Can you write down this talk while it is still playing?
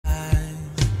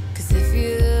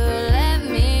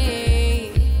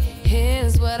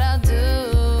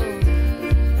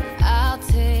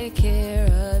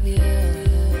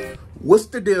What's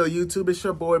the deal, YouTube? It's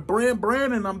your boy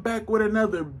Brand, and I'm back with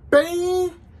another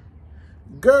bang.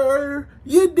 Girl,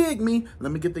 you dig me?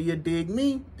 Let me get the you dig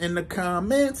me in the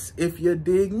comments if you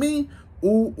dig me.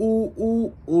 Ooh, ooh,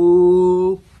 ooh,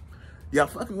 ooh. Y'all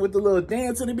fucking with the little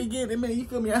dance in the beginning, man. You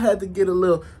feel me? I had to get a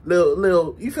little,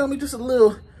 you feel me? Just a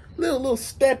little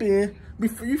step in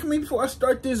before, you feel me? Before I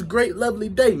start this great, lovely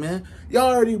day, man.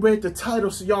 Y'all already read the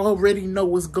title, so y'all already know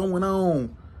what's going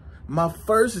on. My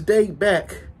first day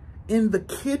back in the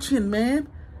kitchen, man.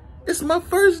 It's my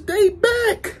first day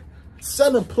back.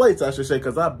 Selling plates, I should say,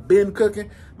 because I've been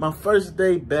cooking. My first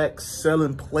day back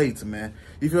selling plates, man.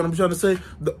 You feel what I'm trying to say?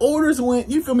 The orders went,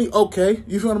 you feel me, okay.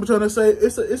 You feel what I'm trying to say?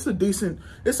 It's a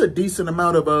decent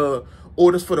amount of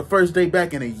orders for the first day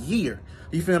back in a year.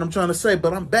 You feel what I'm trying to say?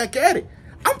 But I'm back at it.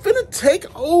 I'm finna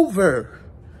take over.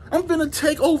 I'm finna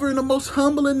take over in the most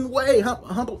humbling way.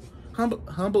 Humbles.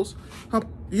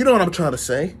 You know what I'm trying to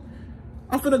say.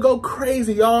 I'm finna go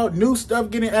crazy, y'all. New stuff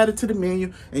getting added to the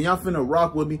menu, and y'all finna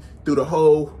rock with me through the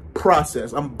whole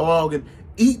process. I'm blogging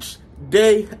each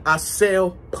day I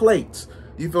sell plates.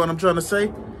 You feel what I'm trying to say?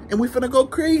 And we finna go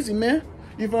crazy, man.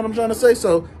 You feel what I'm trying to say?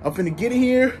 So I'm finna get in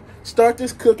here, start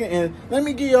this cooking, and let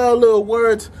me give y'all little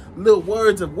words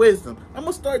of wisdom. I'm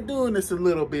gonna start doing this a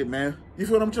little bit, man. You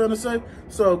feel what I'm trying to say?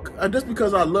 So just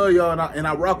because I love y'all and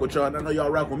I rock with y'all, and I know y'all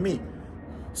rock with me.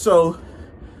 So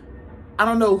I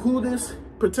don't know who this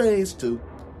pertains to,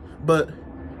 but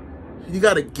you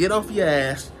gotta get off your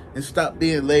ass and stop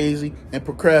being lazy and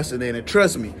procrastinating.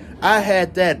 Trust me, I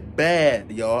had that bad,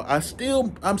 y'all.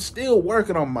 I'm still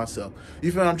working on myself.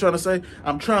 You feel what I'm trying to say?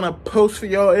 I'm trying to post for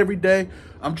y'all every day.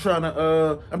 I'm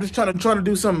just trying to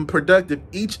do something productive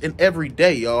each and every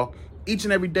day, y'all. Each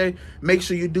and every day, make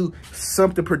sure you do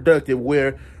something productive,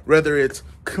 whether it's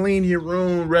clean your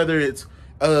room, whether it's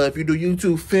if you do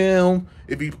YouTube film,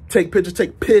 if you take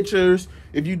pictures,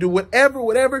 if you do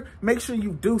whatever, make sure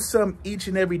you do something each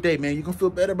and every day, man. You're going to feel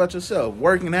better about yourself.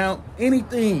 Working out,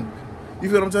 anything. You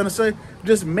feel what I'm trying to say?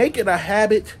 Just make it a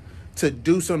habit to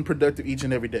do something productive each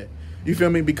and every day. You feel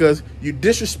me? Because you're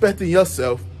disrespecting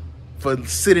yourself for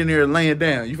sitting there and laying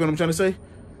down. You feel what I'm trying to say?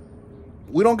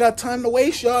 We don't got time to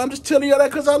waste, y'all. I'm just telling y'all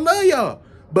that because I love y'all.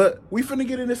 But we finna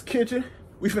get in this kitchen.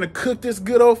 We finna cook this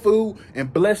good old food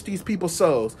and bless these people's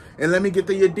souls. And let me get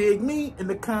the you dig me in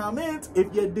the comments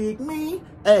if you dig me.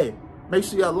 Hey, make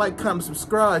sure y'all like, comment,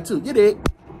 subscribe too. You dig?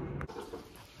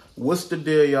 What's the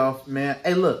deal, y'all, man?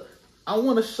 Hey, look, I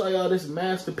want to show y'all this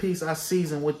masterpiece I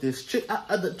seasoned with this chick.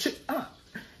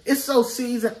 It's so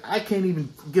seasoned, I can't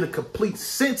even get a complete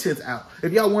sentence out.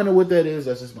 If y'all wonder what that is,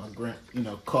 that's just my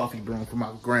coffee broom for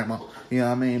my grandma. You know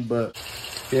what I mean? But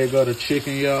here go the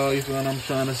chicken, y'all. You feel what I'm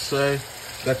trying to say?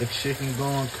 Got the chicken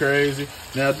going crazy.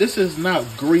 Now, this is not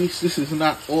grease. This is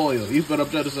not oil. You feel what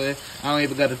I'm trying to say? I don't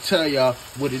even got to tell y'all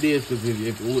what it is, because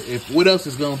if what else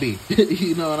is going to be?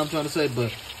 You know what I'm trying to say?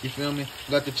 But, you feel me?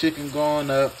 Got the chicken going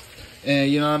up.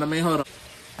 And, you know what I mean? Hold on.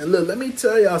 And look, let me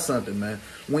tell y'all something, man.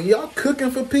 When y'all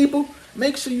cooking for people,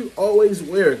 make sure you always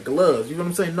wear gloves. You know what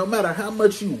I'm saying? No matter how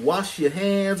much you wash your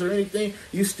hands or anything,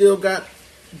 you still got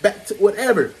back to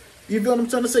whatever. You feel what I'm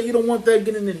trying to say? You don't want that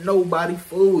getting in nobody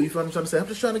food. You feel what I'm trying to say? I'm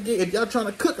just trying to get, if y'all trying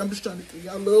to cook, I'm just trying to give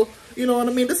y'all a little, you know what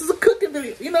I mean? This is a cooking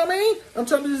video. You know what I mean? I'm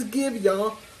trying to just give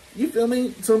y'all, you feel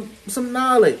me, some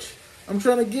knowledge. I'm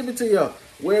trying to give it to y'all.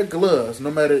 Wear gloves,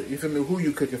 no matter, you feel me, who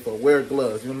you cooking for. Wear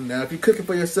gloves. You know, now, if you're cooking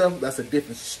for yourself, that's a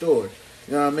different story.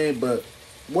 You know what I mean? But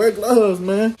wear gloves,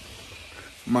 man.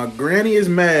 My granny is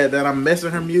mad that I'm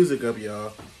messing her music up,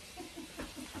 y'all.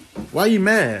 Why you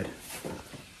mad?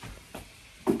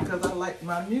 Because I like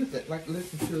my music, like to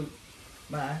listen to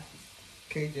my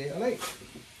KJLH.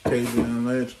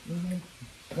 KJLH. Mm-hmm.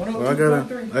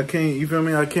 Well, I can't, you feel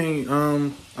me? I can't,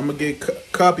 I'm gonna get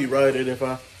copyrighted if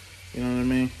I, you know what I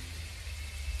mean?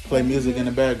 Play music in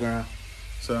the background.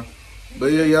 So, but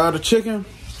yeah, y'all, the chicken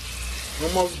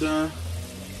almost done.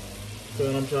 That's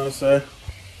what I'm trying to say.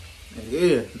 And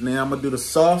yeah, now I'm gonna do the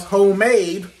sauce,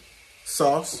 homemade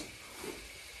sauce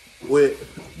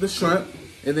with the shrimp,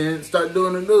 and then start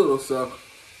doing the noodles. So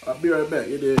I'll be right back.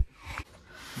 You did.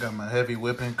 Got my heavy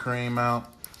whipping cream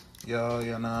out, y'all.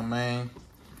 You know what I mean?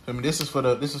 I mean, this is for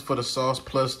the sauce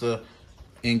plus the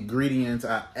ingredients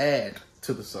I add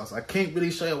to the sauce. I can't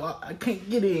really show you. I can't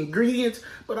get the ingredients,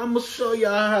 but I'm gonna show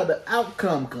y'all how the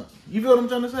outcome comes. You feel what I'm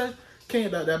trying to say?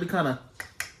 Can't that'd be kind of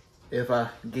if I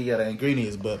give y'all the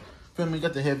ingredients, but feel me?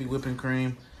 Got the heavy whipping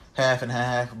cream, half and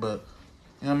half, but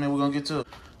you know what I mean? We're gonna get to it.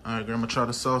 All right, grandma, try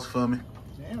the sauce for me.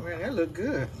 Yeah, man, that look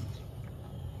good.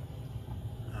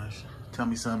 Gosh, tell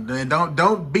me something.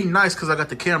 Don't be nice because I got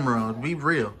the camera on. Be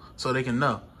real so they can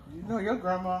know. You know your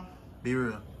grandma. Be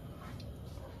real.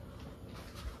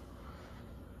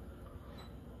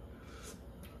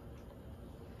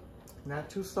 Not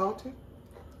too salty.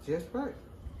 Just right.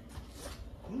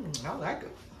 I like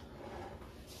it.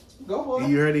 Go for it.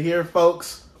 You heard it here,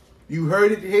 folks. You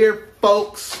heard it here,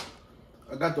 folks.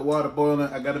 I got the water boiling.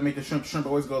 I got to make the shrimp. Shrimp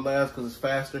always go last because it's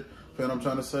faster. Feel what I'm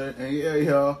trying to say? And yeah,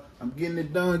 y'all, I'm getting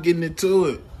it done, getting it to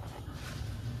it.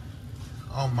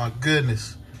 Oh my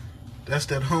goodness. That's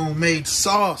that homemade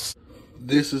sauce.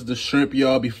 This is the shrimp,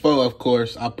 y'all. Before, of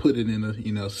course, I put it in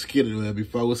a, skillet there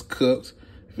before it's cooked.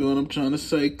 Feel what I'm trying to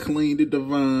say? Cleaned it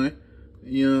divine.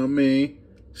 You know what I mean?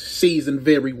 Seasoned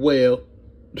very well.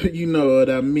 You know what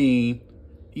I mean?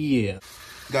 Yeah.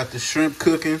 Got the shrimp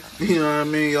cooking. You know what I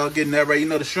mean? Y'all getting that right. You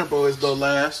know the shrimp always go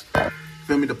last.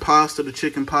 Feel me? The pasta, the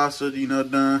chicken pasta,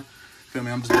 done. Feel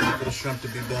me? I'm just waiting for the shrimp to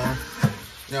be done.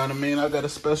 You know what I mean? I got a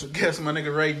special guest, my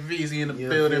nigga Ray Veezy in the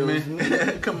building,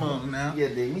 man. Come on now. Yeah,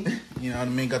 dig me. You know what I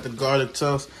mean? Got the garlic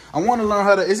toast. I want to learn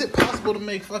how to, is it possible to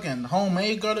make fucking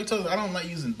homemade garlic toast? I don't like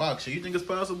using box shit. You think it's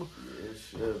possible? Yeah, it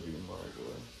should be, my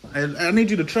boy. And I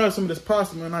need you to try some of this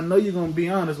pasta, man. I know you're going to be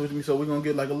honest with me, so we're going to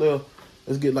get like a little,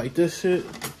 let's get like this shit.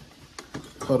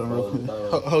 Hold on real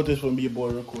quick. Hold this for me, your boy,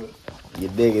 real quick. You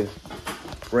dig it?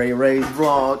 Ray's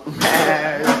vlog.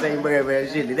 This ain't very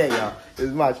shit today, y'all. This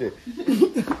is my shit.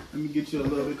 Let me get you a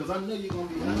little bit, because I know you're going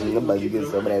to be honest. I'm about to get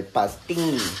some of that pastine.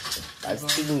 You know what I'm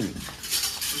saying?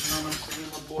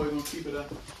 My boy going to keep it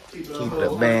up. Keep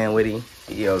the band with him.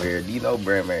 He over here. Do you know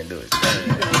Brand do his thing?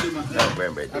 No,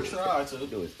 Brand do I tried to.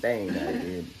 do his thing out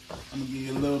here. I'm going to give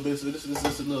you a little bit. So this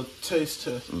is a little taste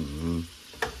test.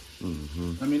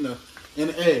 Let me know.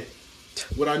 And hey,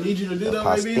 what I need you to do though,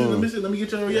 baby, let me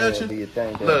get your reaction. Do your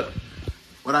thing, look,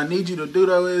 what I need you to do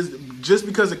though is just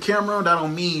because the camera on, that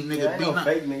don't mean nigga be not.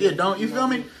 Fake, nigga. Yeah, don't you feel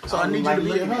me? So I need you to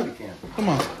be a hug. Come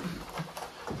on.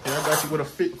 Yeah, I got you with a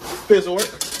fizz work.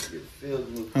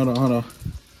 Hold on.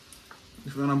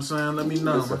 You feel what I'm saying? Let me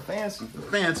know. It's a fancy,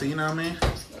 you know what I mean?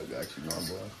 I got you, my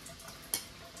boy.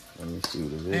 Let me see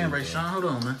what it is. Damn, Ray Sean, hold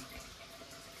on, man.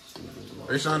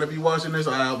 Ray Sean, if you watching this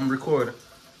album, record it.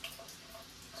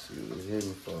 See what it's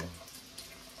hitting for.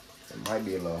 It might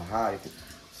be a little hot. It could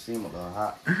seem a little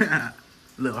hot. A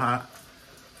little hot.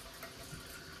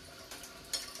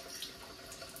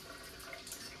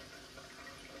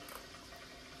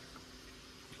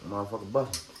 Motherfucker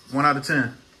bustin'. 1 out of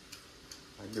 10.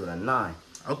 I give it a 9.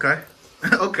 Okay.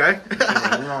 Okay.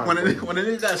 when a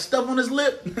nigga got stuff on his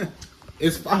lip,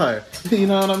 it's fire. You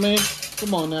know what I mean?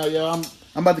 Come on now, y'all.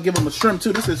 I'm about to give him a shrimp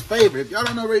too. This is his favorite. If y'all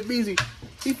don't know Ray Veezy,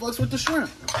 he fucks with the shrimp.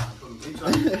 He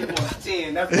wants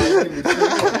 10. That's why he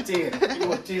wants 10. He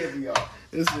wants 10 for y'all.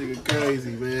 This nigga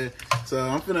crazy, man. So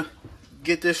I'm finna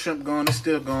get this shrimp going. It's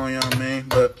still going, y'all, man.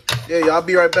 But yeah, y'all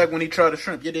be right back when he try the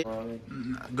shrimp. You did.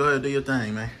 Go ahead, do your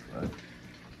thing, man.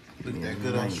 Look at that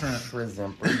good old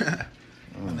shrimp.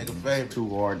 My nigga favorite. Too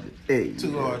hard to pick.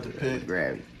 Too hard to pick.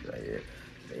 Grab it right here.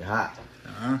 They hot.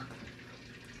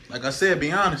 Like I said,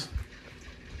 be honest.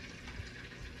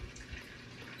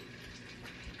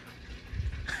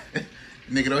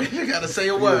 Nigga don't even gotta say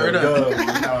a word.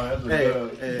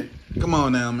 Hey, come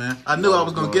on now, man. I knew I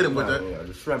was gonna get him with that. Yeah,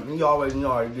 the shrimp. You always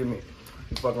know how to give me.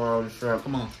 Fucking around with the shrimp.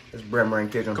 Come on. It's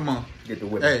Brand Kitchen. Come on. Get the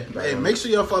whip. Hey, make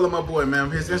sure y'all follow my boy, man.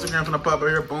 His Instagram finna pop up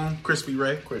here. Boom. Crispy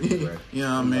Ray. Crispy Ray. You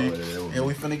know what I mean? And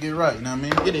we finna get right. You know what I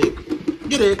mean? Get it.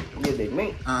 Get it. Get it,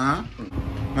 me. My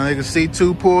nigga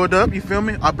C2 pulled up. You feel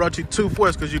me? I brought you 2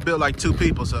 forks because you built like 2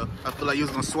 people. So I feel like you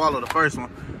was gonna swallow the first one.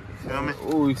 You feel me?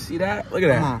 Ooh, you see that? Look at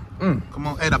that. Come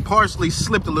on. Hey, the parsley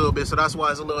slipped a little bit, so that's why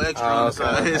it's a little extra on the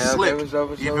side. It slipped. You feel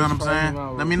what I'm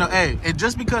saying? Let me know. Hey, and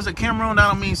just because the camera on, that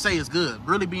don't mean say it's good.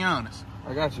 Really be honest.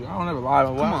 I got you. I don't ever lie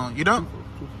on what. Come on, you don't?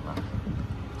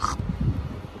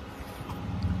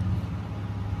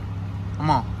 Come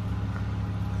on.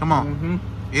 Come on.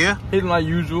 Yeah? Hitting like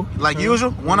usual. Like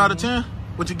usual? 1 out of 10?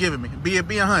 What you giving me? Be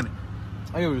 100.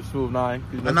 I give it a smooth 9.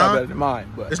 It's A not 9? better than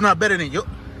mine, but It's not better than you.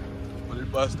 but it's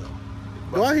bust though.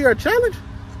 Do I hear a challenge?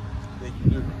 I think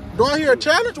you do. Do I hear a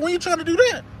challenge? When you trying to do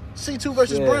that? C2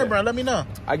 versus Brand, let me know.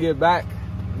 I get back,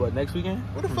 but next weekend.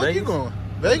 Where the fuck Vegas? you going?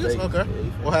 Vegas? Okay.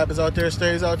 Yeah, What happens out there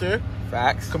stays out there.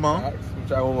 Facts. Come on. Facts. We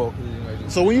try one more.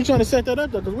 So when you trying to set that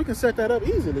up though, because we can set that up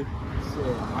easily. So,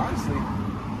 honestly,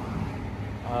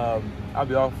 I'll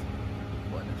be off.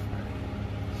 What, next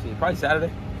Friday? Shit, probably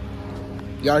Saturday.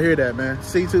 Y'all hear that, man?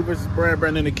 C2 versus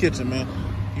Brand in the kitchen, man.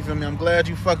 You feel me? I'm glad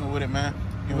you fucking with it, man.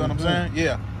 You feel what I'm saying?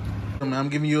 Yeah. Man, I'm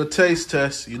giving you a taste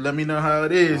test. You let me know how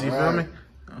it is. You feel me?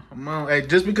 Come on. Hey,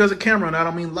 just because of camera, I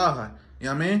don't mean lie. You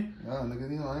know what I mean? Nah,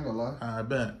 nigga, you know, I ain't gonna lie. I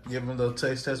bet. Give him a little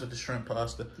taste test with the shrimp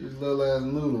pasta. These little ass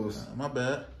noodles. My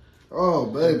bad. Oh,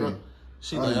 baby.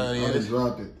 She like, oh, yeah. I just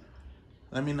dropped it.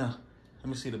 Let me know. Let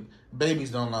me see the babies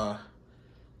don't lie.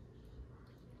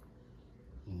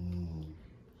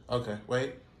 Okay,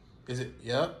 wait. Is it?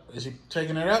 Yep. Is she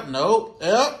taking it up? Nope.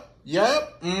 Yep.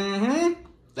 Yep. Mm-hmm.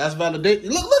 That's validation.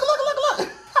 Look.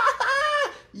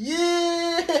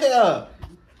 Yeah.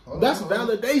 That's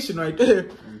validation right there.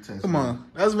 Come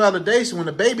on. That's validation when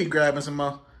the baby grabbing some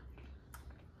more.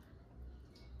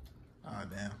 Oh,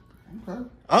 damn. Okay.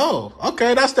 Oh,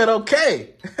 okay. That's that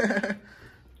okay. Okay.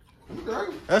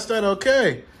 That's that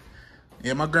okay.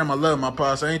 Yeah, my grandma loved my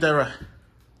pasta. Ain't that right?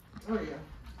 Oh, yeah.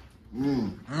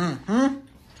 Mm-hmm.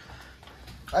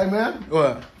 Hey, man.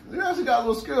 What? You actually got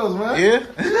little skills, man.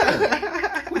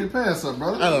 Yeah? Put your pants up,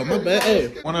 brother. Oh, my bad. Hey,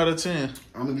 1 out of 10.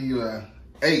 I'm gonna give you a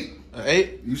 8. An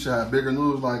 8? You should have bigger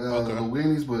noodles like Okay. the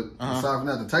weenies, but aside from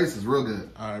that, the taste is real good.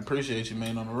 I appreciate you,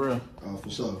 man, on the real. Oh, for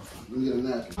sure. Let me get a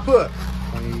napkin. Put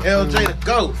LJ the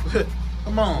GOAT.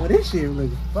 Come on. Oh, this shit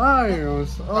looks fire. Oh,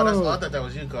 that's, I thought that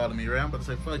was you calling me, right? I'm about to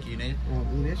say, fuck you, nigga. Oh,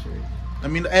 this shit. I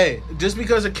mean, hey, just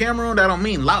because of camera on, that don't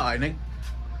mean lie, nigga.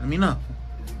 Let me know.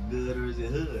 Good or is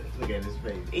it hood? Look at his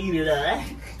face. Eat it up.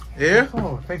 Yeah?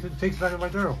 Oh, takes back my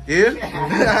girl.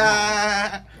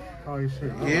 Yeah? Oh,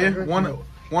 shit. Yeah?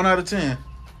 1 out of 10.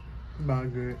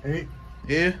 About good. 8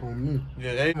 Yeah? on me.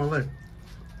 Yeah, 8. Come on, look.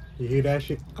 You hear that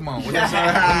shit? Come on. What that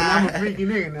I'm a freaky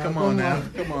nigga now. Come on now.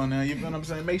 Come on now. You feel what I'm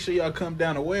saying? Make sure y'all come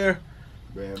down to where?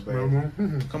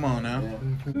 Come on now.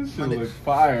 This shit looks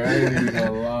fire. I ain't even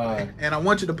gonna lie. And I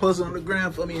want you to post it on the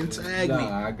gram for me and tag me.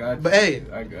 Nah, I got you. But hey,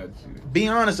 I got you. be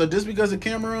honest. So just because the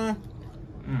camera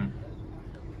on,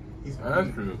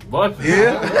 That's true. But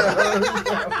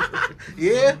yeah,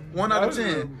 yeah, 1 out of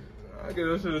 10. I get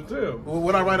that shit a 10. Well,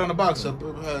 what I write on the box?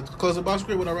 Close the box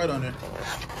script. What I write on there?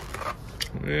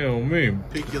 Yeah, on me.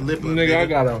 Pick your lip up, Nigga, I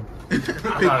gotta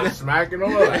Pick smack it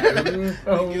on.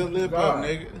 your lip up,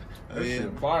 nigga. Oh, That yeah.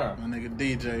 shit fire. My nigga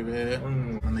DJ,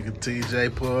 man. My nigga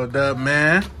TJ pulled up,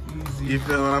 man. You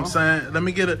feel what I'm saying? Let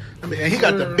me get it. And he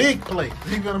got the big plate.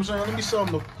 You feel what I'm saying? Let me show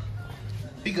him the.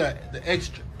 He got the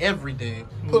extra everything.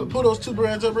 Put those 2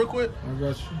 brands up real quick. I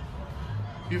got you.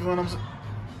 You feel what I'm saying?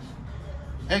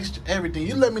 Extra everything.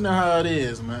 You let me know how it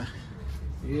is, man.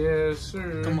 Yes,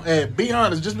 sir. Come on, hey, be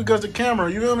honest. Just because the camera,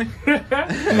 you feel me?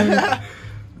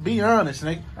 Be honest,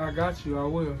 nigga. I got you. I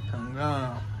will. Come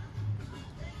on.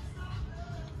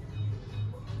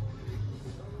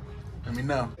 Let me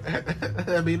know.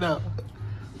 Let me know.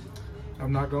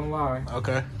 I'm not gonna lie.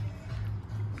 Okay.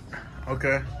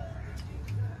 Okay.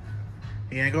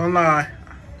 He ain't gonna lie.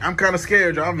 I'm kind of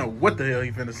scared, y'all. I don't know what the hell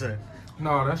he finna say.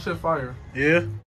 No, that shit fire. Yeah?